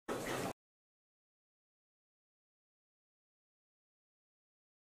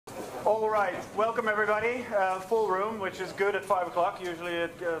All right, welcome everybody. Full room, which is good at 5 o'clock. Usually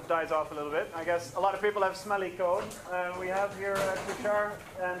it dies off a little bit. I guess a lot of people have smelly code. We have here Tushar,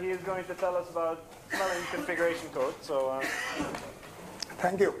 and he is going to tell us about smelling configuration code. So,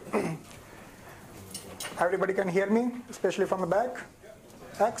 thank you. Everybody can hear me, especially from the back?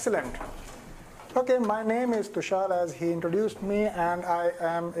 Excellent. Okay, my name is Tushar, as he introduced me, and I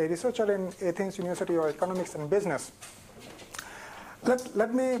am a researcher in Athens University of Economics and Business.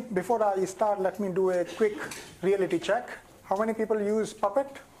 Before I start, let me do a quick reality check. How many people use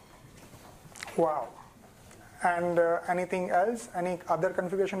Puppet? Wow. And anything else? Any other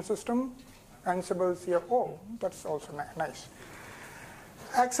configuration system? Ansible, CFO? That's also nice.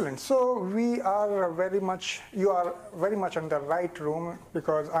 Excellent. So you are very much in the right room,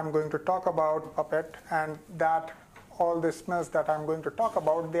 because I'm going to talk about Puppet, and that all the smells that I'm going to talk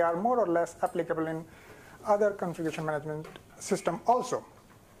about, they are more or less applicable in other configuration management system also.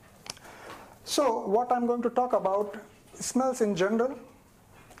 So what I'm going to talk about, smells in general,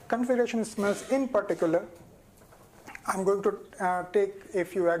 configuration smells in particular. I'm going to take a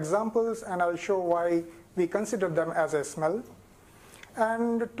few examples, and I'll show why we consider them as a smell.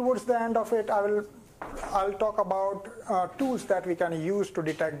 And towards the end of it, I'll talk about tools that we can use to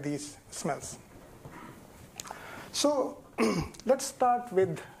detect these smells. So let's start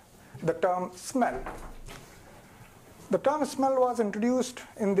with the term smell. The term smell was introduced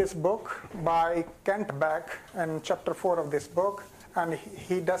in this book by Kent Beck in chapter 4 of this book, and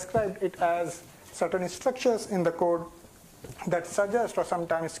he described it as certain structures in the code that suggest or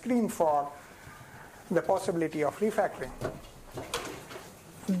sometimes scream for the possibility of refactoring.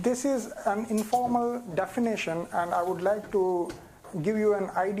 This is an informal definition, and I would like to give you an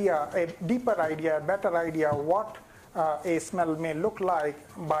idea, a deeper idea, a better idea what a smell may look like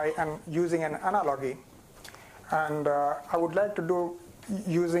by using an analogy. And I would like to do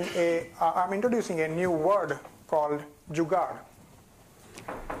I'm introducing a new word called jugaad.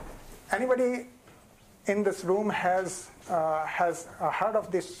 Anybody in this room has heard of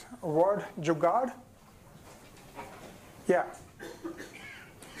this word jugaad? Yeah.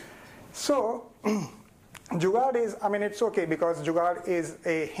 So jugaad is, it's okay, because jugaad is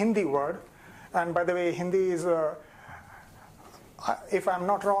a Hindi word. And by the way, Hindi is, if I'm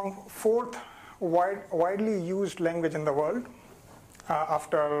not wrong, fourth widely used language in the world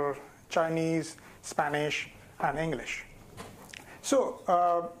after Chinese, Spanish, and English.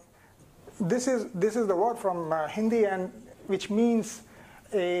 So this is the word from Hindi, and which means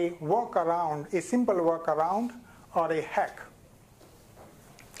a workaround, a simple workaround, or a hack.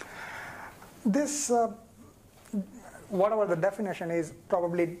 This, whatever the definition is,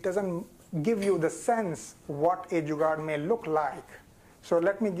 probably doesn't give you the sense what a jugaad may look like. So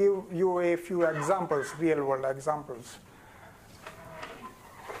let me give you a few examples, real-world examples.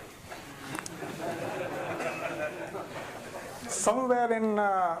 Somewhere in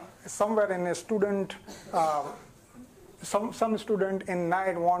a student, some student in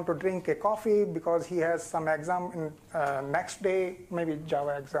night want to drink a coffee because he has some exam in next day, maybe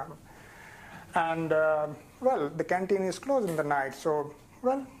Java exam. And the canteen is closed in the night, so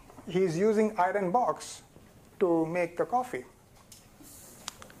he's using iron box to make the coffee.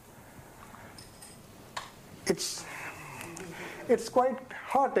 It's quite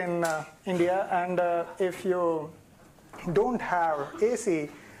hot in India, and if you don't have AC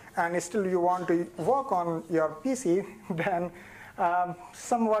and still you want to work on your PC, then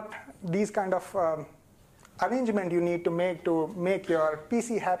somewhat these kind of arrangement you need to make your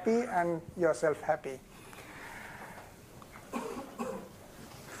PC happy and yourself happy.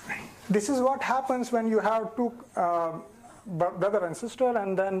 This is what happens when you have two brother and sister,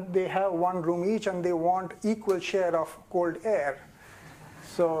 and then they have one room each, and they want equal share of cold air.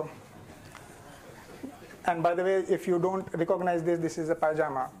 So, and by the way, if you don't recognize this, this is a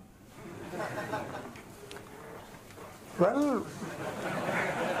pajama. Well,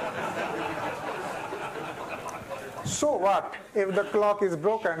 so what? If the clock is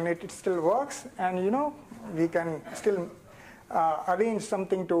broken, it still works, and we can still arrange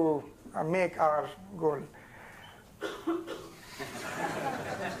something to make our goal.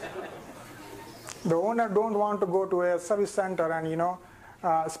 The owner don't want to go to a service center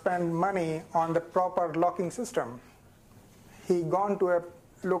and spend money on the proper locking system. He gone to a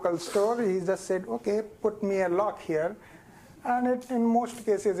local store. He just said, okay, put me a lock here, and in most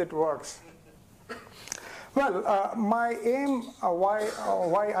cases it works. Well, my aim,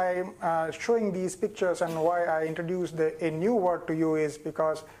 why I am showing these pictures and why I introduced a new word to you is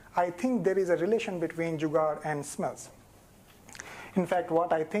because I think there is a relation between jugaad and smells. In fact,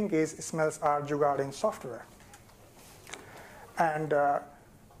 what I think is smells are jugaad in software. And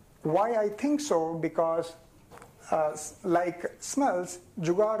Why I think so? Because like smells,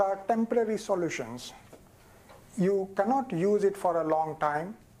 jugaad are temporary solutions. You cannot use it for a long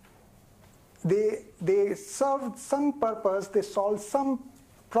time. They serve some purpose, they solve some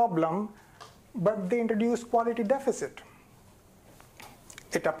problem, but they introduce quality deficit.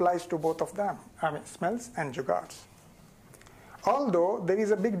 It applies to both of them, I mean smells and jugaads. Although there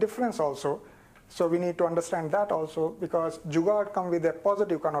is a big difference also, so we need to understand that also, because jugaad come with a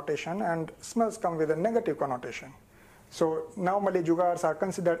positive connotation and smells come with a negative connotation. So normally jugaads are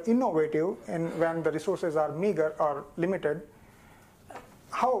considered innovative when the resources are meager or limited.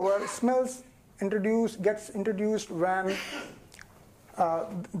 However, smells gets introduced when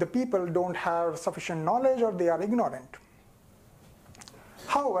the people don't have sufficient knowledge or they are ignorant.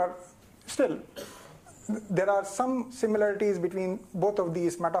 However, still, there are some similarities between both of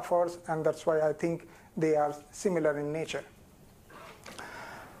these metaphors, and that's why I think they are similar in nature.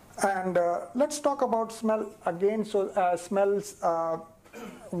 And let's talk about smell again. So smells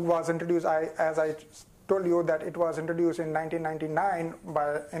was introduced, as I told you, that it was introduced in 1999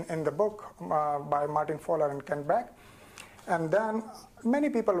 in the book by Martin Fowler and Ken Beck. And then many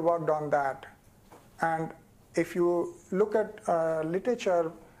people worked on that. And if you look at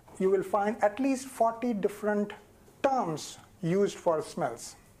literature, you will find at least 40 different terms used for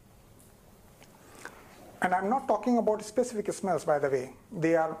smells. And I'm not talking about specific smells, by the way.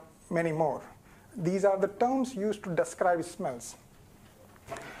 There are many more. These are the terms used to describe smells.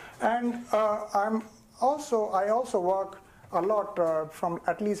 And I also work a lot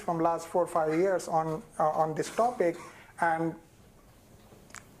at least from last 4 or 5 years on this topic. And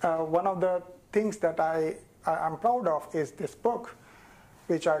one of the things that I'm proud of is this book,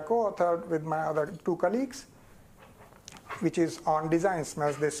 which I co-authored with my other 2 colleagues, which is on design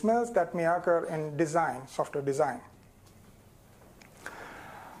smells, the smells that may occur in design, software design.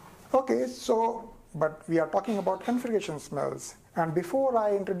 Okay, but we are talking about configuration smells. And before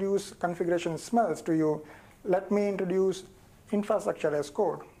I introduce configuration smells to you, let me introduce infrastructure as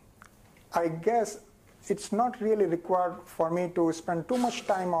code. I guess it's not really required for me to spend too much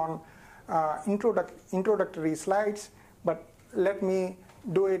time on introductory slides, but let me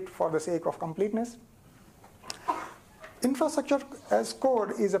do it for the sake of completeness. Infrastructure as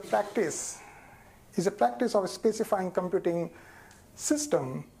code is a practice of specifying computing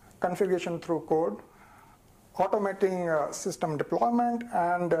system configuration through code, automating system deployment,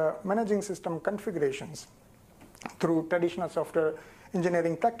 and managing system configurations through traditional software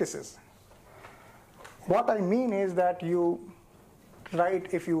engineering practices. What I mean is that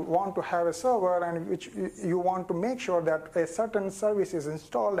if you want to have a server and which you want to make sure that a certain service is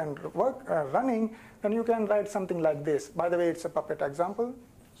installed and running, then you can write something like this. By the way, it's a Puppet example.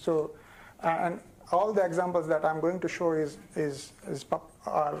 So, and all the examples that I'm going to show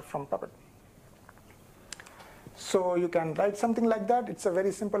are from Puppet. So you can write something like that. It's a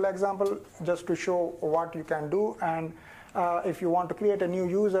very simple example just to show what you can do. And if you want to create a new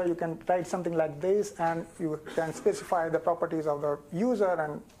user, you can write something like this, and you can specify the properties of the user,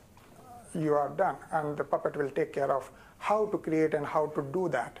 and you are done. And the Puppet will take care of how to create and how to do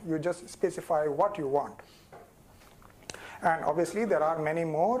that. You just specify what you want. And obviously, there are many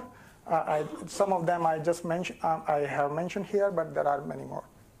more. Some of them I have mentioned here, but there are many more.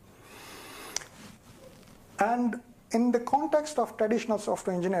 And in the context of traditional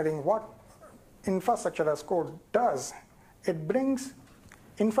software engineering, what infrastructure as code does, it brings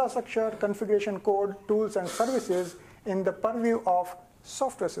infrastructure, configuration code, tools, and services in the purview of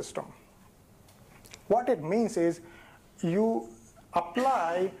software system. What it means is you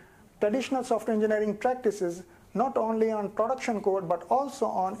apply traditional software engineering practices not only on production code, but also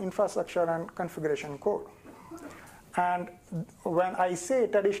on infrastructure and configuration code. And when I say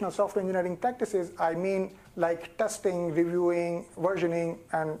traditional software engineering practices, I mean like testing, reviewing, versioning,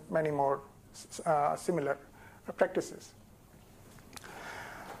 and many more similar practices.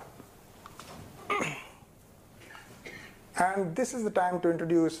 And this is the time to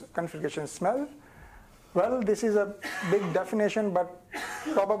introduce configuration smell. Well, this is a big definition, but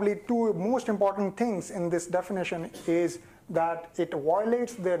probably 2 most important things in this definition is that it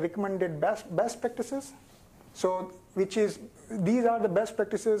violates the recommended best practices. So, these are the best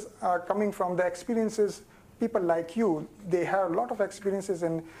practices coming from the experiences. People like you, they have a lot of experiences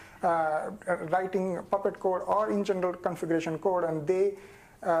in writing Puppet code or in general configuration code, and they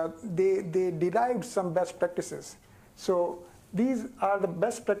derived some best practices. So these are the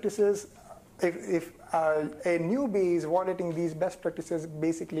best practices. If a newbie is violating these best practices,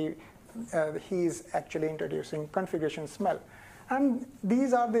 basically he is actually introducing configuration smell. And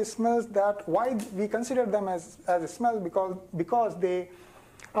these are the smells that, why we consider them as a smell, because they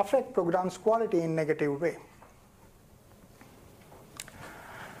affect programs' quality in negative way.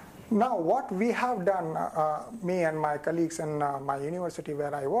 Now, what we have done, me and my colleagues in my university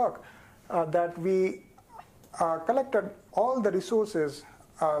where I work, that we collected all the resources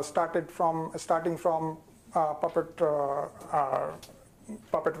starting from Puppet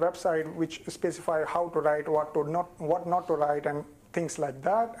website, which specify how to write, what not to write, and things like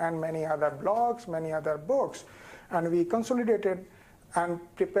that, and many other blogs, many other books, and we consolidated and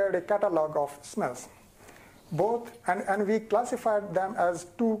prepared a catalog of smells. And we classified them as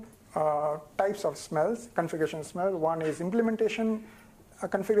two types of smells, configuration smells. One is implementation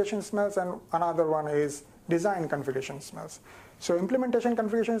configuration smells, and another one is design configuration smells. So implementation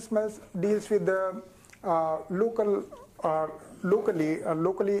configuration smells deals with the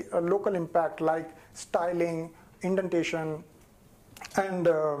local impact like styling, indentation, and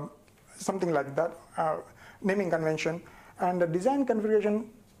something like that, naming convention. And the design configuration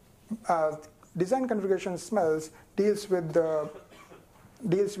smells deals with the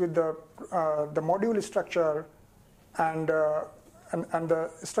module structure and the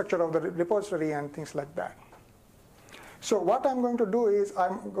structure of the repository and things like that. So what I'm going to do is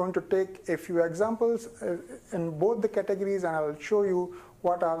I'm going to take a few examples in both the categories, and I'll show you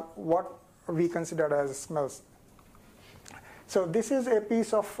what we consider as smells. So this is a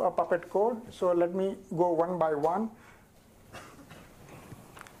piece of Puppet code. So let me go one by one.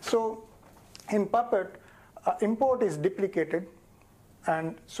 So in Puppet, import is duplicated.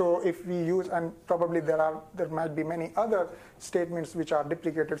 And so if we use, and probably there might be many other statements which are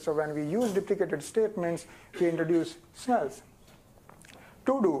duplicated. So when we use duplicated statements, we introduce smells.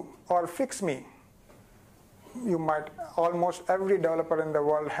 To do or fix me. Almost every developer in the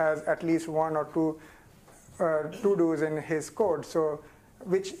world has at least one or two to-dos in his code. So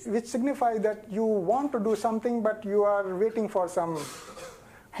which signifies that you want to do something, but you are waiting for some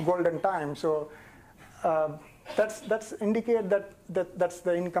golden time. So that's indicate that's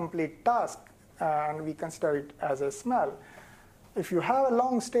the incomplete task, and we consider it as a smell. If you have a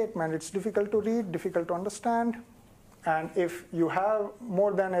long statement, it's difficult to read, difficult to understand, and if you have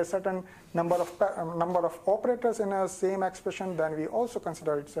more than a certain number of operators in a same expression, then we also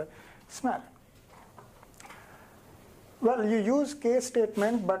consider it a smell. Well, you use case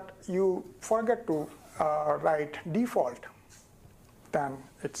statement, but you forget to write default. Then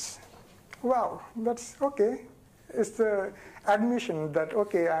it's, wow, that's okay. It's the admission that,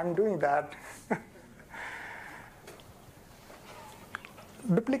 okay, I'm doing that.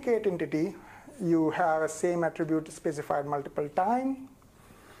 Duplicate entity, you have a same attribute specified multiple times.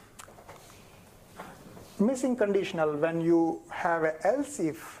 Missing conditional, when you have a else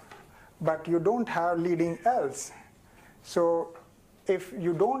if, but you don't have leading else. So if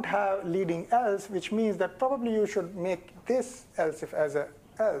you don't have leading else, which means that probably you should make this else if as a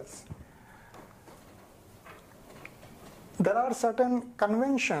else. There are certain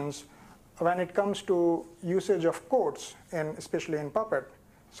conventions when it comes to usage of quotes, especially in Puppet.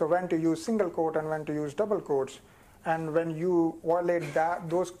 So when to use single quote and when to use double quotes. And when you violate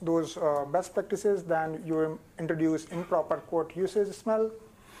those best practices, then you introduce improper quote usage smell.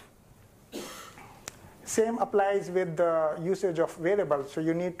 Same applies with the usage of variables. So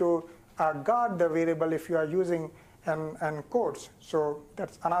you need to guard the variable if you are using and quotes. So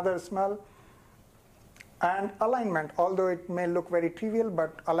that's another smell. And alignment, although it may look very trivial,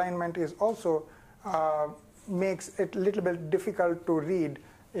 but alignment is also makes it a little bit difficult to read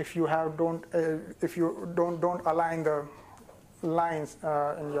if you don't align the lines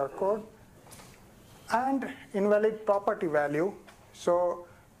in your code. And invalid property value. So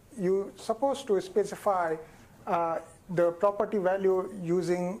you're supposed to specify the property value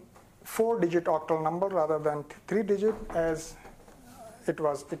using 4-digit octal number rather than 3-digit, as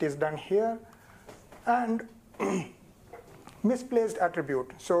it is done here. And misplaced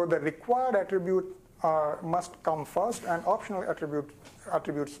attribute. So the required attribute must come first, and optional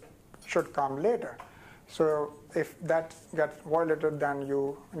attributes should come later. So if that gets violated, then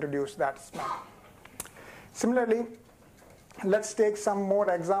you introduce that smell. Similarly, let's take some more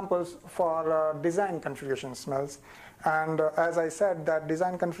examples for design configuration smells. And as I said, that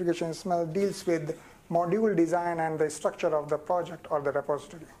design configuration smell deals with module design and the structure of the project or the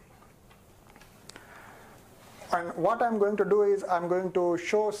repository. And what I'm going to do is I'm going to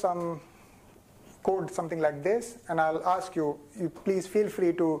show some code, something like this, and I'll ask you please feel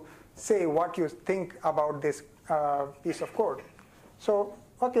free to say what you think about this piece of code. So,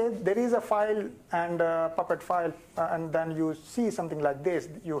 okay, there is a file and a Puppet file, and then you see something like this.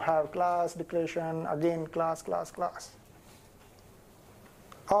 You have class, declaration, again class, class, class.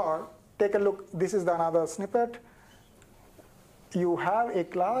 Or take a look, this is another snippet. you have a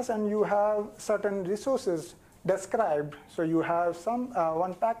class and you have certain resources described. So you have some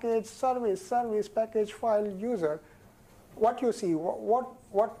one package, service, package, file, user. What you see,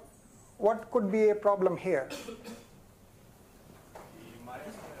 what could be a problem here? The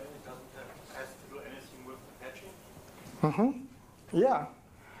MySQL has to do anything with patching? Yeah.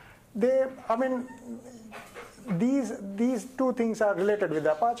 These two things are related with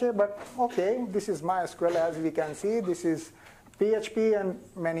Apache, but okay, this is MySQL as we can see. This is PHP and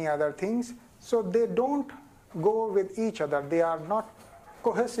many other things. So they don't go with each other. They are not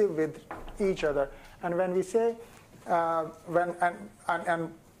cohesive with each other. And when we say,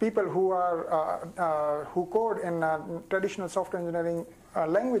 people who are who code in traditional software engineering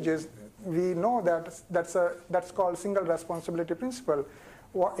languages, we know that that's called single responsibility principle.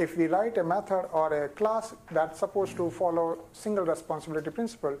 If we write a method or a class, that's supposed to follow single responsibility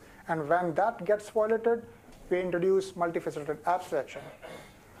principle. And when that gets violated, we introduce multifaceted abstraction.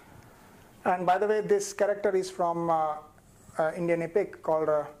 And by the way, this character is from Indian epic called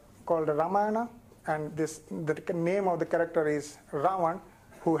Ramayana. And the name of the character is Ravan,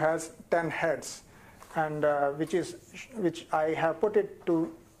 who has 10 heads, and which I have put it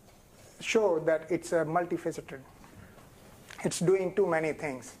to show that it's a multifaceted. It's doing too many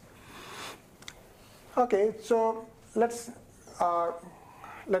things. Okay, so let's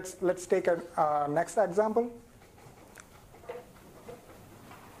take a next example.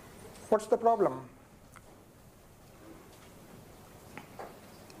 What's the problem?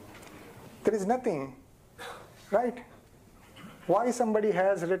 There is nothing, right? Why somebody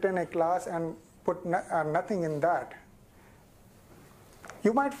has written a class and put nothing in that?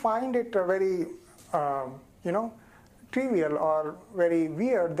 You might find it very, trivial or very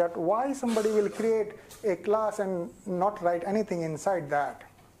weird that why somebody will create a class and not write anything inside that.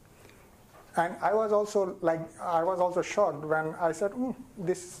 And I was also shocked when I said, who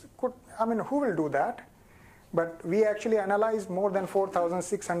will do that? But we actually analyzed more than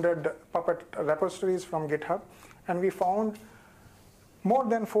 4,600 Puppet repositories from GitHub, and we found more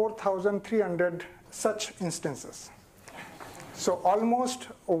than 4,300 such instances. So almost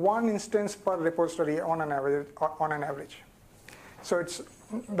one instance per repository on an average. So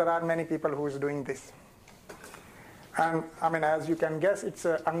there are many people who is doing this. And as you can guess, it's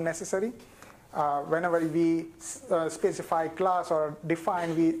unnecessary. Whenever we specify class or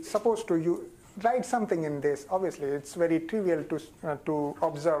define, we supposed to write something in this. Obviously, it's very trivial to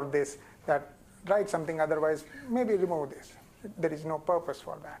observe this, that write something, otherwise maybe remove this. There is no purpose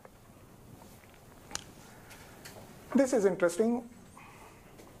for that. This is interesting.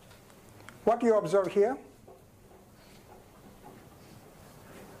 What you observe here?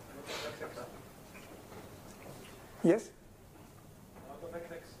 Yes?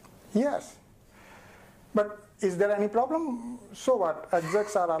 Yes. But is there any problem? So what?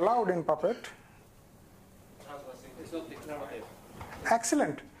 Execs are allowed in Puppet. It's not declarative.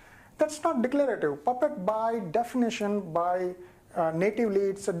 Excellent. That's not declarative. Puppet, by definition, natively,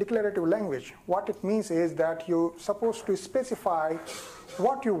 it's a declarative language. What it means is that you're supposed to specify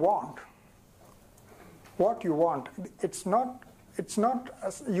what you want. What you want.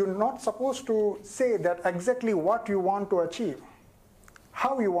 You're not supposed to say that exactly what you want to achieve,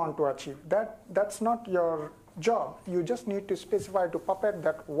 how you want to achieve. That's not your job. You just need to specify to Puppet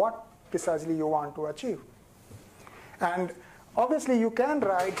that what precisely you want to achieve. And obviously, you can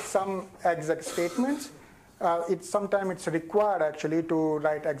write some exec statements. Sometimes it's required actually to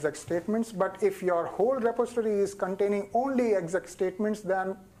write exec statements, but if your whole repository is containing only exec statements,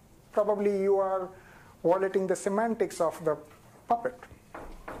 then probably you are violating the semantics of the Puppet.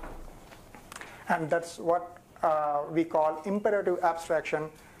 And that's what we call imperative abstraction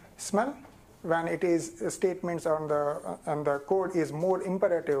smell, when it is statements on the code is more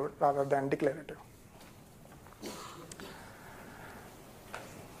imperative rather than declarative.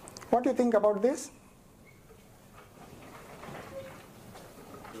 What do you think about this?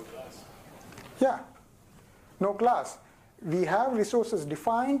 Yeah, no class. We have resources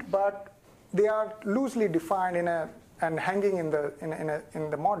defined, but they are loosely defined and hanging in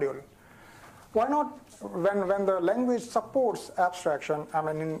the module. Why not, when the language supports abstraction,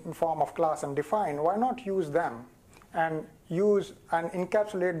 in form of class and define, why not use them and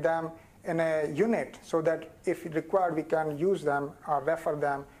encapsulate them in a unit so that if required, we can use them or refer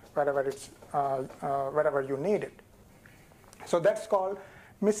them wherever you need it. So that's called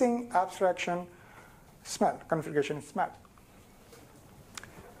missing abstraction smell, configuration smell.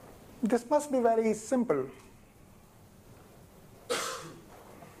 This must be very simple.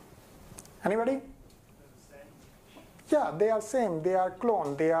 Anybody? Yeah, they are same. They are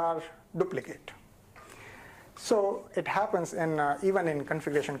clone. They are duplicate. So it happens in even in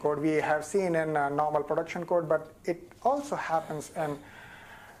configuration code. We have seen in normal production code, but it also happens in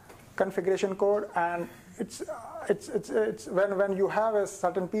configuration code. And it's when you have a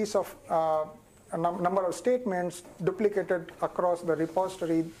certain piece of a number of statements duplicated across the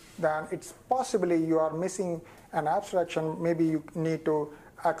repository, then it's possibly you are missing an abstraction. Maybe you need to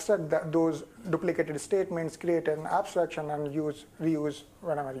extract those duplicated statements, create an abstraction, and reuse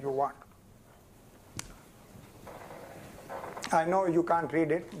whenever you want. I know you can't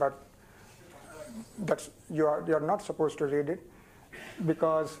read it, but you're not supposed to read it,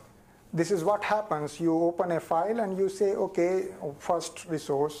 because this is what happens. You open a file and you say, okay, first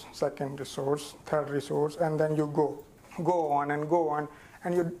resource, second resource, third resource, and then you go on,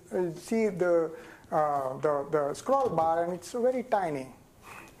 and you see the scroll bar, and it's very tiny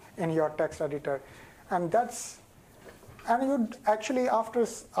in your text editor, and you actually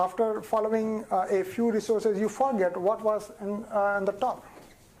after following a few resources, you forget what was in the top.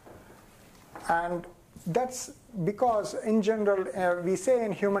 And that's because in general we say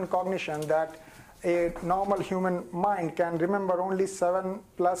in human cognition that a normal human mind can remember only 7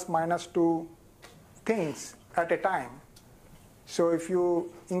 plus minus 2 things at a time. So if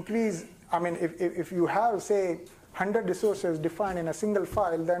you increase, if you have, say, 100 resources defined in a single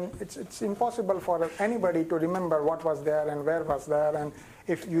file, then it's impossible for anybody to remember what was there and where was there, and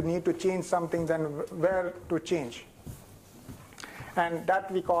if you need to change something, then where to change. And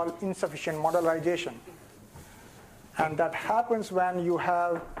that we call insufficient modularization. And that happens when you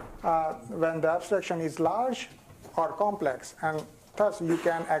have when the abstraction is large or complex, and thus you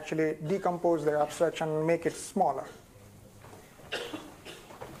can actually decompose the abstraction and make it smaller.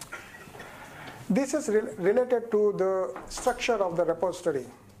 This is related to the structure of the repository.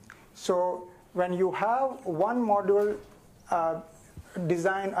 So when you have one module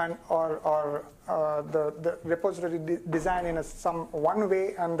design or the repository design in one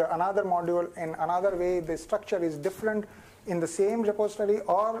way, and another module in another way, the structure is different in the same repository,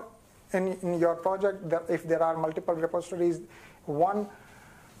 or in your project, if there are multiple repositories, one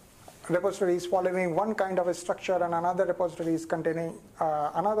repository is following one kind of a structure and another repository is containing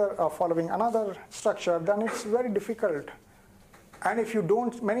following another structure, then it's very difficult. And if you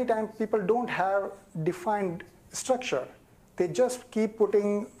don't, many times people don't have defined structure. They just keep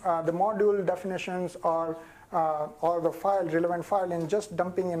putting the module definitions or the relevant file and just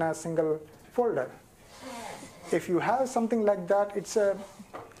dumping in a single folder. If you have something like that,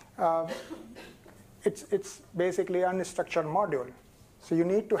 it's basically an unstructured module. So you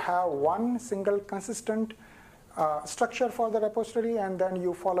need to have one single consistent structure for the repository, and then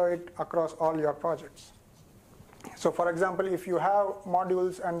you follow it across all your projects. So for example, if you have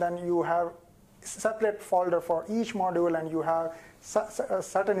modules and then you have separate folder for each module, and you have a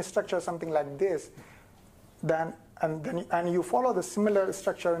certain structure, something like this, and you follow the similar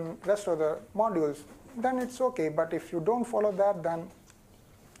structure in the rest of the modules, then it's okay. But if you don't follow that, then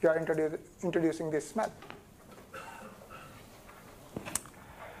you are introducing this smell.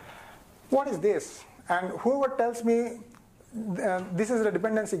 What is this? And whoever tells me this is a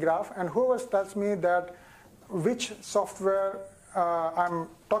dependency graph, and whoever tells me that which software I'm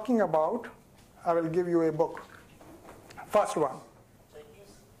talking about, I will give you a book. First one.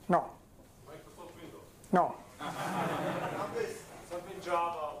 No. Microsoft Windows. No. Something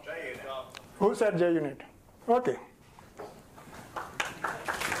Java, JUnit. Who said JUnit? Okay.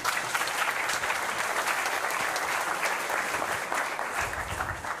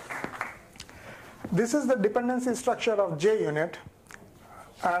 This is the dependency structure of JUnit,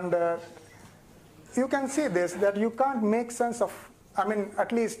 and you can see this, that you can't make sense of,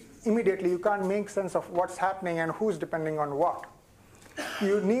 at least immediately you can't make sense of what's happening and who's depending on what.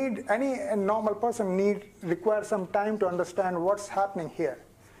 You need, a normal person requires some time to understand what's happening here.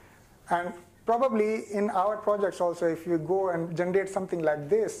 And probably in our projects also, if you go and generate something like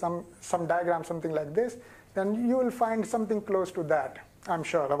this, some diagram, something like this, then you will find something close to that. I'm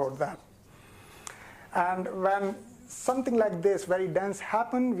sure about that. And when something like this, very dense,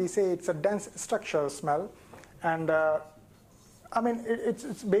 happen, we say it's a dense structure smell. And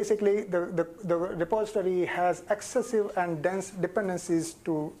it's basically the repository has excessive and dense dependencies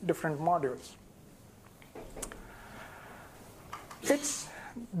to different modules.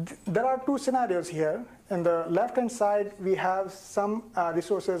 There are two scenarios here. In the left-hand side, we have some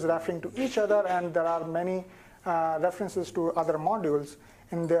resources referring to each other, and there are many references to other modules.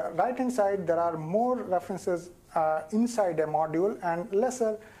 In the right-hand side, there are more references inside a module and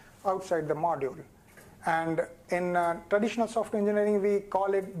lesser outside the module. And in traditional software engineering, we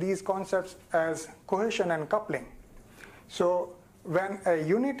call these concepts as cohesion and coupling. So when a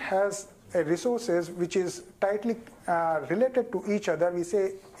unit has resources which is tightly related to each other, we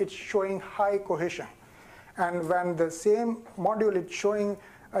say it's showing high cohesion. And when the same module is showing,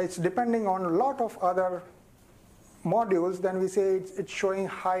 it's depending on a lot of other modules, then we say it's showing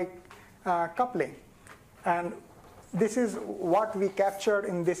high coupling. And this is what we captured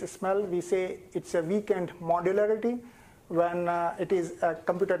in this smell. We say it's a weakened modularity when it is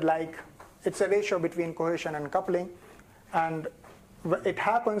computed like it's a ratio between cohesion and coupling. And it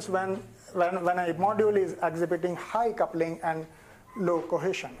happens when a module is exhibiting high coupling and low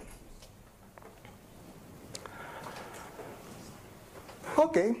cohesion.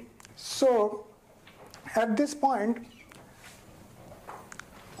 Okay, so at this point,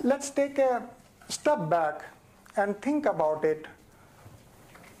 let's take a step back and think about it.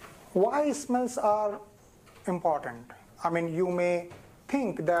 Why smells are important? I mean, you may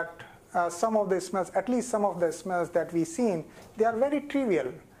think that some of the smells, at least some of the smells that we've seen, they are very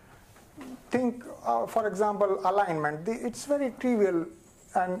trivial. Think, for example, alignment. It's very trivial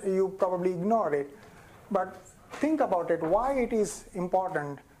and you probably ignore it. But think about it, why it is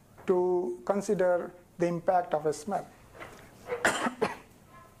important to consider the impact of a smell.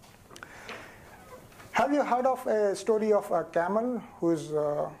 Have you heard of a story of a camel whose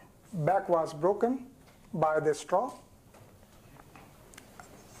back was broken by the straw?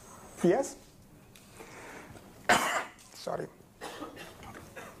 Yes? Sorry.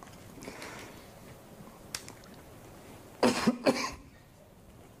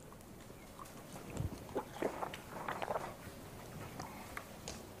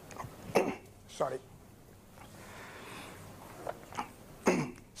 Sorry.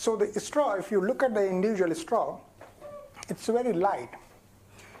 So the straw, if you look at the individual straw, it's very light.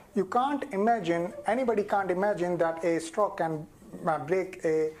 You can't imagine, anybody can't imagine that a straw can break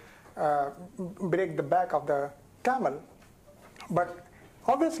the back of the camel. But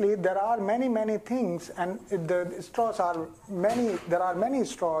obviously there are many things, and the straws are many. There are many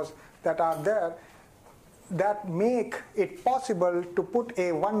straws that are there that make it possible to put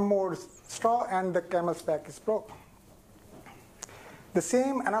one more straw and the camel's back is broken. The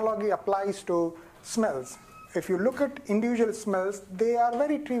same analogy applies to smells. If you look at individual smells, they are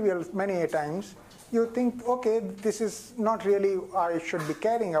very trivial many a times. You think, okay, this is not really I should be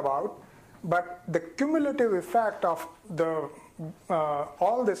caring about, but the cumulative effect of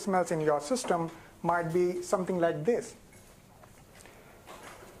all the smells in your system might be something like this.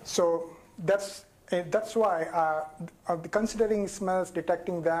 So that's why considering smells,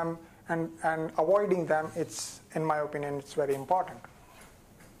 detecting them, and avoiding them, in my opinion, it's very important.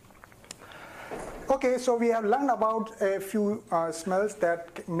 Okay, so we have learned about a few smells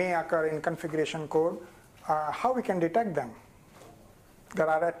that may occur in configuration code, how we can detect them. There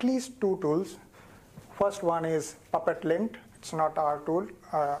are at least two tools. First one is Puppet Lint. It's not our tool,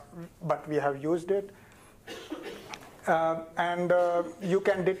 but we have used it. And you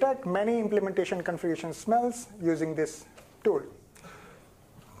can detect many implementation configuration smells using this tool.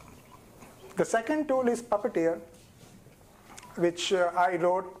 The second tool is Puppeteer, which I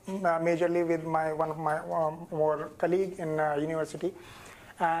wrote majorly with one of my more colleague in university.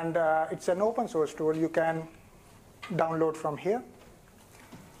 And it's an open source tool. You can download from here.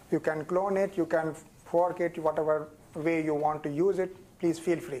 You can clone it. You can fork it whatever way you want to use it. Please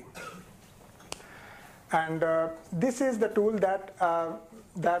feel free. And this is the tool that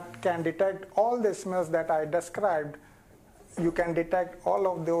can detect all the smells that I described. You can detect all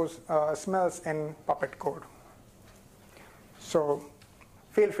of those smells in Puppet code. So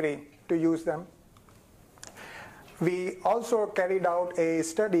feel free to use them. We also carried out a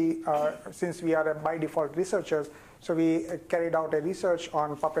study, since we are by default researchers, so we carried out a research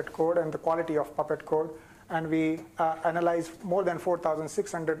on Puppet code and the quality of Puppet code, and we analyzed more than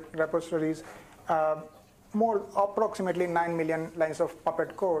 4,600 repositories, approximately 9 million lines of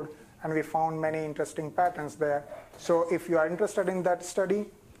Puppet code, and we found many interesting patterns there. So if you are interested in that study,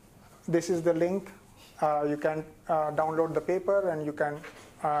 this is the link. You can download the paper and you can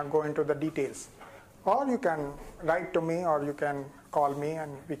go into the details. Or you can write to me or you can call me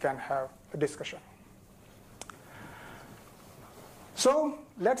and we can have a discussion. So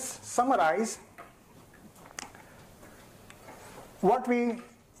let's summarize. What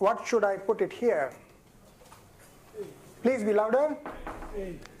should I put it here? Please be louder.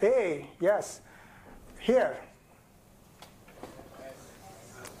 A, yes. Here.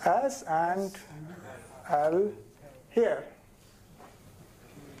 S and L here.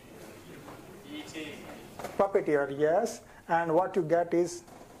 Puppeteer, yes. And what you get is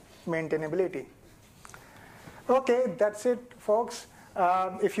maintainability. Okay, that's it, folks.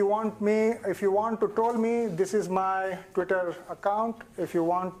 If you want to troll me, this is my Twitter account. If you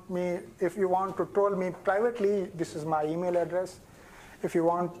want to troll me privately, this is my email address. If you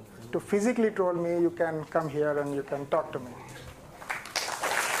want to physically troll me, you can come here and you can talk to me.